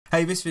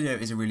Hey, this video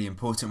is a really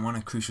important one,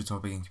 a crucial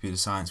topic in computer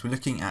science. We're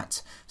looking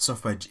at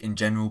software in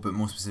general, but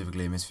more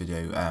specifically in this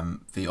video,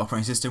 the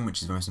operating system,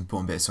 which is the most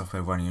important bit of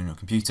software running on your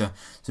computer.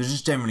 So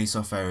just generally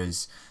software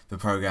is the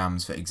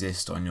programs that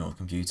exist on your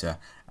computer,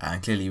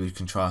 and clearly we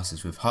contrast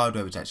this with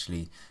hardware, which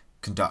actually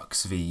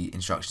conducts the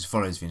instructions,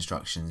 follows the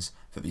instructions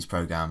that these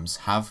programs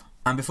have.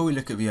 And before we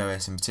look at the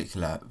OS in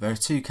particular, there are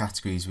two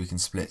categories we can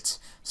split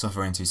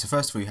software into. So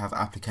first of all, you have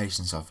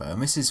application software,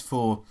 and this is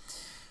for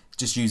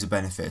just user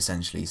benefit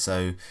essentially.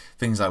 So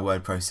things like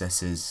word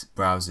processors,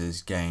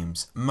 browsers,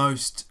 games,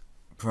 most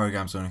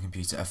programs on a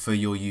computer are for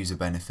your user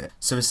benefit.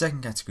 So the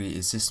second category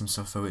is system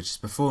software, which is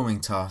performing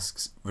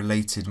tasks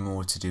related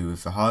more to do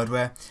with the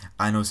hardware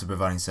and also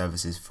providing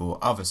services for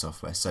other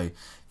software. So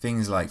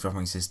things like the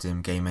operating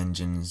system, game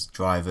engines,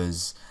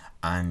 drivers,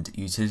 and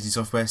utility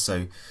software.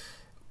 So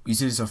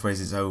utility software is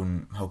its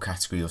own whole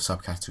category or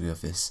subcategory of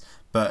this,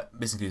 but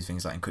this includes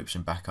things like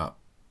encryption, backup,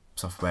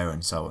 software,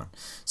 and so on.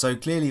 So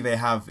clearly they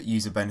have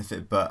user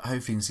benefit, but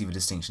hopefully you can see the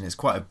distinction. It's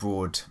quite a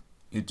broad,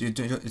 you're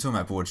talking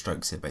about broad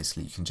strokes here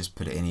basically. You can just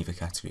put it in either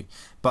category,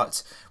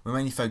 but we're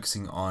mainly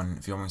focusing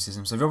on the operating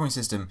system. So the operating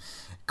system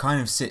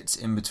kind of sits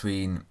in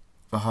between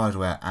the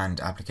hardware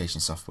and application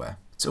software.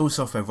 So all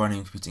software running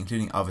on a computer,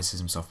 including other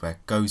system software,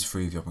 goes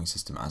through the operating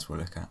system, as we'll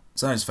look at.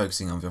 So now just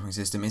focusing on the operating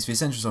system, it's the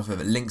essential software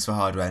that links the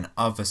hardware and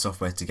other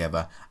software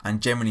together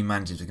and generally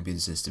manages the computer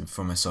system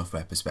from a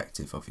software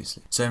perspective,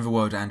 obviously. So in the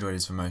world, Android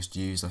is the most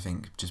used, I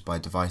think, just by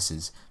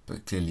devices,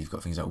 but clearly you've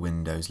got things like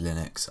Windows,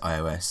 Linux,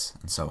 iOS,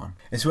 and so on.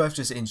 It's worth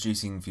just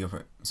introducing the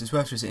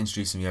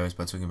OS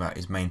by talking about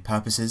its main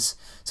purposes.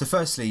 So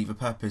firstly, the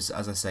purpose,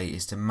 as I say,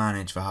 is to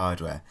manage the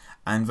hardware,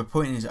 and the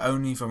point is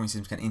only the operating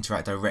system can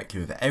interact directly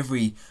with it.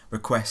 Every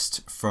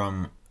request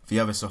from the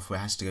other software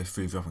has to go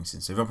through the operating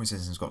system. So the operating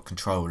system's got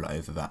control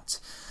over that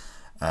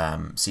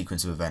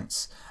sequence of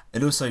events.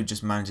 It also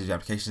just manages the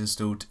applications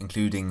installed,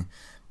 including,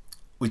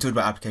 we talked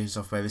about application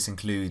software, this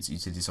includes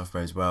utility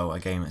software as well.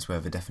 Again, that's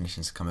where the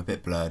definitions become a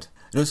bit blurred.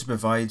 It also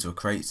provides or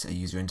creates a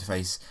user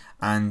interface,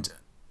 and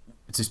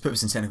to put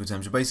this in technical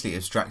terms, we're basically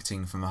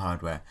abstracting from the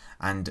hardware.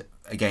 And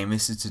again,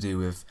 this is to do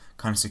with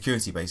kind of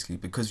security basically,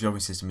 because the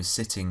operating system is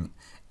sitting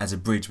as a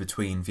bridge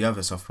between the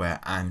other software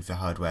and the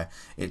hardware.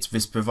 It's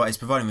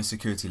providing the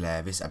security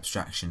layer, this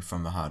abstraction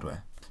from the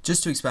hardware.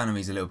 Just to expand on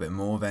these a little bit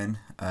more then,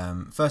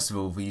 first of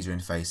all, the user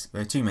interface,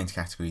 there are two main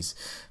categories.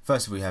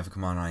 First of all, we have a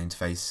command line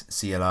interface,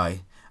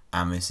 CLI,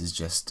 and this is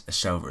just a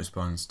shell that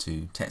responds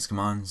to text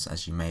commands,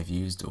 as you may have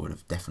used or would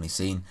have definitely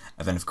seen.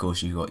 And then of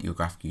course you've got your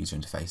graphical user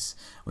interface,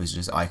 which is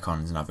just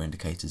icons and other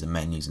indicators and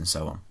menus and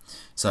so on.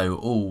 So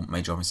all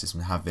major operating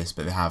systems have this,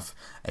 but they have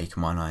a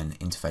command line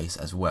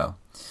interface as well.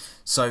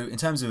 So in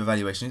terms of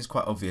evaluation, it's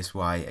quite obvious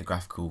why a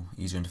graphical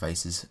user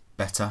interface is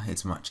better.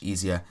 It's much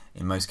easier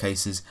in most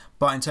cases,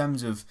 but in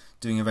terms of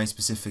doing a very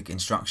specific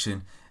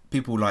instruction,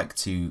 people like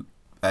to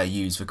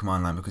use the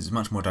command line because it's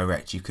much more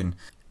direct. You can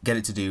get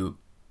it to do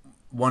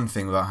one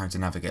thing without having to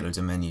navigate loads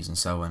of menus and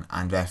so on,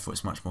 and therefore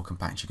it's much more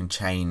compact. You can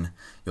chain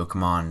your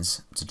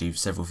commands to do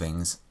several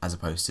things as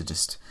opposed to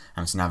just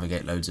having to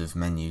navigate loads of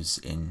menus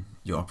in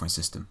your operating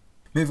system.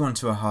 Moving on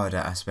to a harder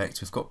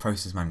aspect, we've got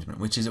process management,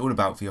 which is all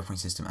about the operating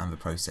system and the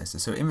processor.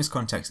 So in this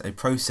context, a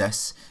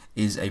process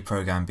is a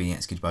program being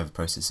executed by the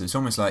processor. So it's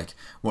almost like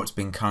what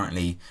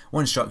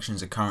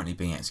instructions are currently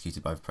being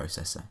executed by the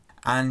processor.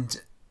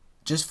 And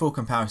just for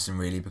comparison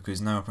really,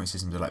 because no operating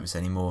systems are like this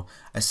anymore,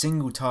 a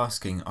single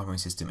tasking operating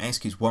system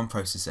executes one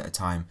process at a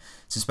time,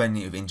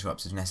 suspending it with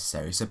interrupts if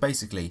necessary. So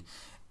basically,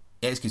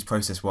 it executes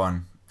process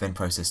 1, then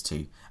process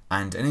 2.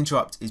 And an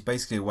interrupt is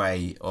basically a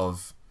way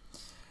of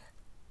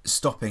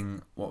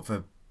stopping what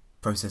the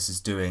process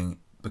is doing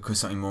because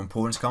something more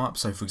important has come up.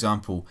 So for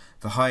example,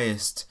 the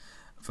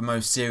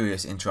most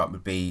serious interrupt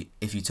would be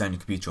if you turn your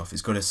computer off.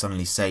 It's got to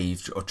suddenly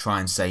save or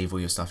try and save all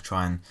your stuff,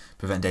 try and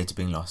prevent data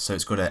being lost. So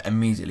it's got to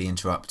immediately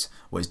interrupt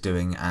what it's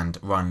doing and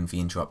run the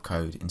interrupt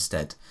code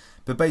instead.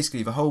 But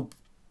basically the whole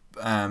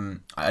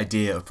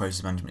idea of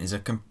process management is a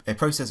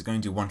processor can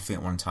only do one thing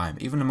at one time.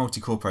 Even a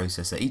multi-core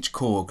processor, each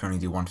core can only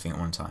do one thing at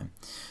one time.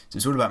 So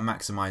it's all about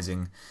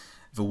maximizing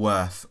the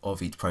worth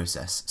of each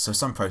process. So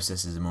some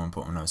processes are more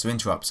important than others. So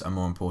interrupts are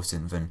more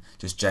important than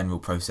just general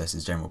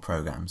processes, general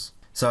programs.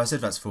 So I said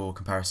that's for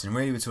comparison.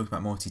 Really we're talking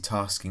about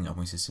multitasking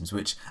operating systems,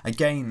 which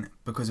again,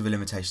 because of the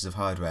limitations of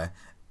hardware,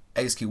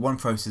 execute one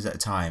process at a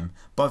time,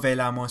 but they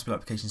allow multiple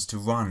applications to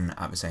run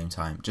at the same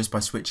time just by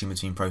switching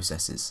between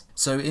processes.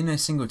 So in a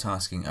single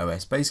tasking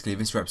OS, basically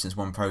this represents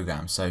one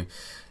program. So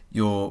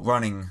you're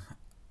running,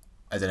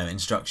 I don't know,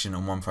 instruction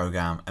on one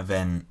program, and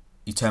then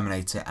you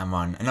terminate it and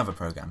run another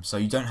program. So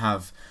you don't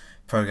have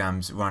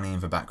programs running in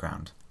the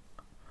background.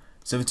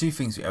 So the two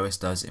things the OS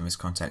does in this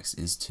context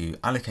is to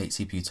allocate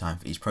CPU time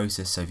for each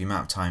process, so the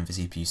amount of time the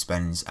CPU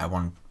spends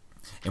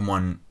in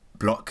one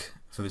block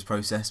for this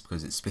process,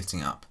 because it's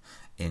splitting up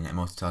in a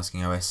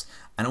multitasking OS,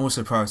 and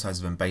also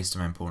prioritize them based on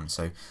their importance,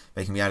 so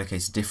they can be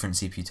allocated different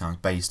CPU times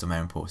based on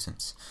their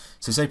importance.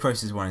 So say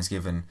process 1 is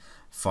given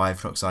 5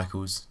 clock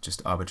cycles,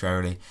 just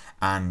arbitrarily,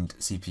 and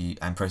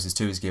process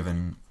 2 is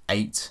given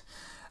 8.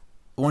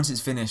 once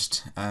it's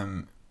finished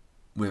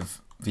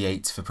with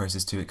V8 for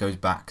process 2, it goes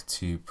back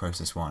to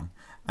process 1.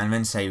 And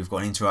then say we've got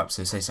an interrupt,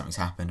 so say something's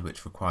happened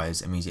which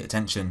requires immediate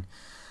attention,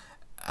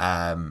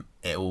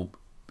 you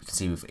can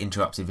see we've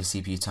interrupted the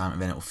CPU time,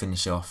 and then it will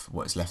finish off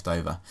what's left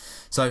over.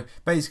 So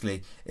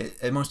basically,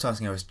 a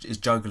multitasking error is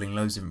juggling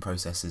loads of different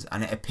processes,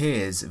 and it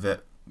appears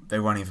that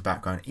they're running in the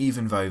background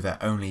even though they're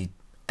only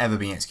ever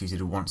being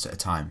executed once at a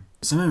time.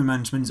 So memory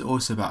management is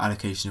also about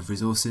allocation of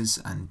resources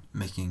and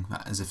making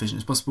that as efficient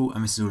as possible,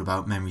 and this is all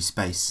about memory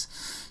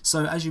space.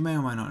 So as you may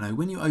or may not know,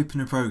 when you open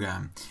a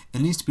program,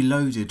 it needs to be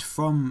loaded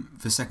from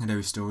the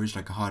secondary storage,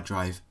 like a hard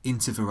drive,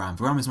 into the RAM.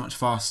 The RAM is much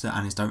faster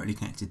and is directly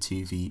connected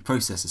to the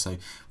processor. So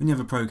when you have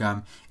a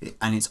program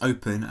and it's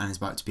open and is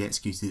about to be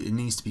executed, it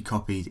needs to be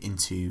copied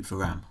into the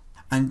RAM.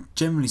 And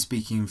generally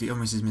speaking, the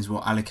operating system is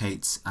what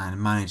allocates and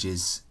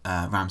manages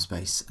RAM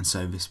space, and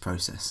so this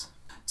process.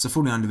 So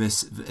falling under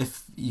this,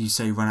 if you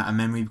say run out of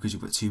memory because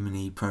you've got too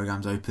many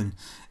programs open,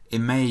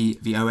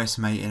 the OS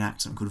may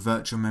enact something called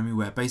virtual memory,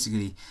 where it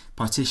basically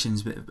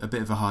partitions a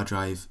bit of a hard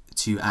drive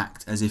to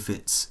act as if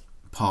it's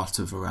part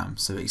of a RAM.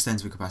 So it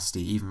extends the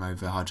capacity even though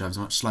the hard drive is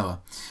much slower.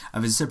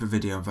 There's a separate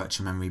video on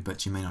virtual memory,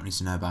 but you may not need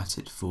to know about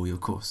it for your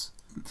course.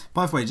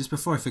 By the way, just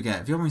before I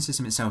forget, the operating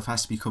system itself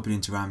has to be copied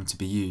into RAM to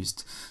be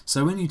used.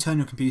 So when you turn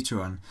your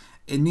computer on,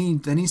 there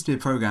needs to be a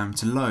program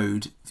to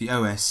load the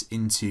OS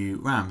into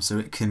RAM so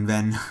it can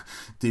then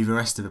do the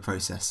rest of the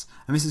process.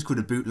 And this is called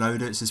a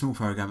bootloader. It's a small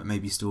program that may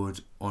be stored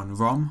on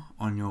ROM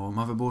on your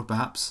motherboard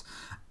perhaps,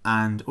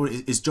 and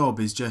its job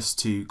is just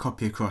to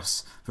copy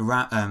across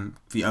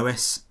the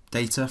OS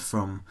data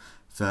from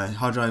the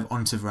hard drive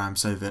onto the RAM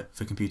so that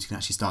the computer can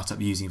actually start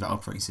up using that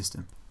operating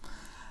system.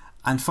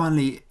 And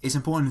finally, it's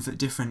important that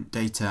different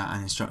data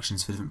and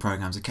instructions for different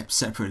programs are kept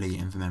separately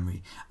in the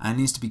memory, and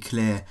it needs to be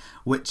clear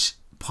which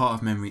part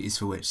of memory is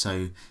for which.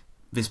 So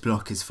this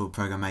block is for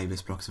program A,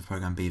 this block is for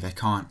program B. They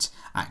can't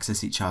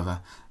access each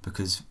other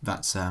because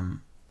that's a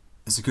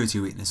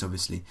security weakness,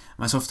 obviously. And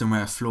that's often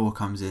where a flaw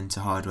comes into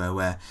hardware,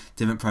 where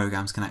different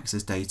programs can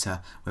access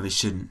data where they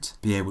shouldn't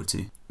be able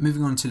to.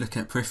 Moving on to look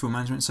at peripheral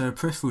management. So a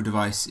peripheral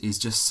device is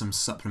just some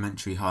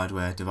supplementary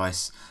hardware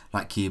device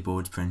like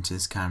keyboards,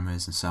 printers,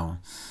 cameras, and so on.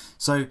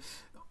 So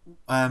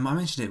I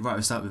mentioned it right at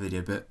the start of the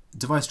video, but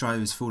device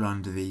drivers fall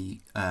under the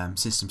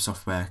system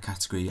software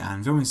category,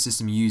 and the operating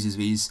system uses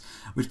these,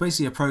 which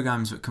basically are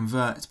programs that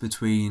convert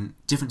between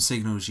different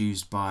signals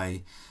used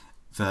by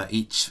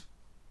each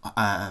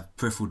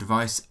peripheral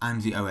device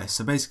and the OS.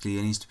 So basically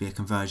there needs to be a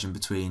conversion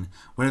between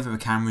whatever the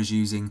camera is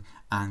using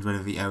and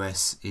whatever the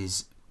OS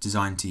is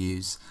designed to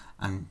use,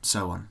 and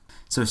so on.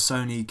 So a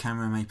Sony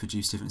camera may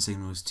produce different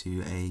signals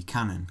to a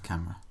Canon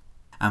camera,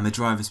 and the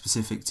driver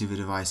specific to the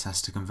device has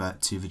to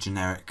convert to the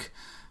generic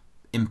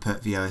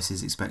input the OS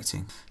is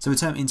expecting. So the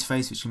term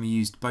interface, which can be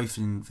used both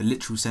in the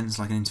literal sense,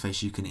 like an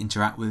interface you can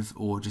interact with,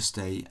 or just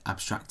a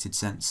abstracted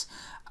sense.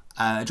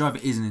 A driver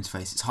is an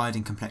interface. It's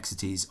hiding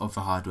complexities of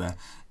the hardware.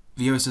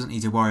 The OS doesn't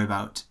need to worry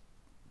about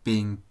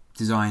being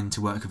designed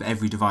to work with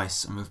every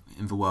device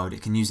in the world.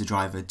 It can use the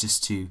driver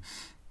just to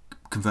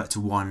convert to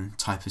one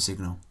type of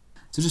signal.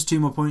 So just 2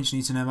 more points you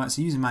need to know about.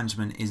 So user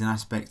management is an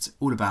aspect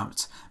all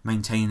about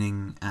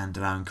maintaining and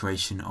allowing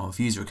creation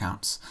of user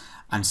accounts.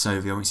 And so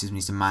the operating system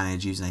needs to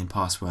manage username,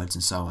 passwords,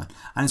 and so on.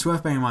 And it's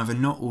worth bearing in mind that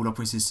not all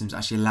operating systems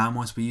actually allow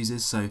multiple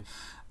users. So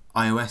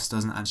iOS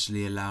doesn't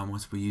actually allow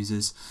multiple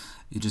users.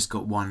 You just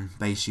got one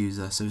base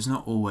user. So it's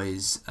not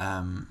always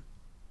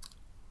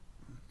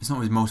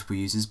multiple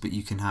users, but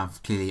you can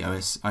have, clearly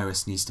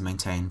iOS needs to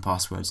maintain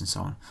passwords and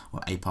so on,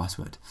 or a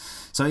password.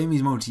 So in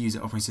these multi-user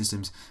operating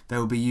systems, there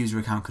will be user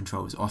account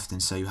controls often,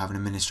 so you have an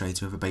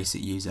administrator with a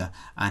basic user,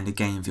 and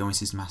again the operating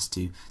system has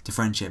to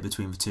differentiate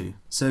between the two.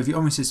 So the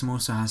operating system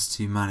also has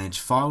to manage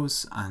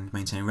files and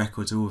maintain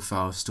records of all the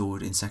files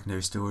stored in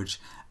secondary storage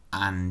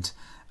and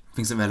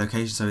things like their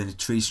location, so in a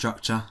tree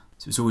structure.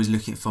 So it's always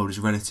looking at folders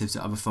relative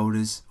to other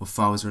folders, or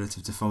files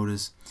relative to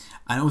folders.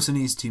 And it also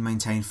needs to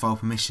maintain file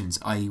permissions,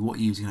 i.e. what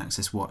user can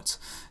access what.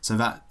 So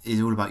that is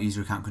all about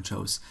user account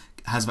controls.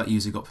 Has that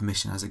user got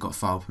permission? Has it got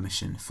file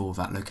permission for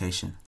that location?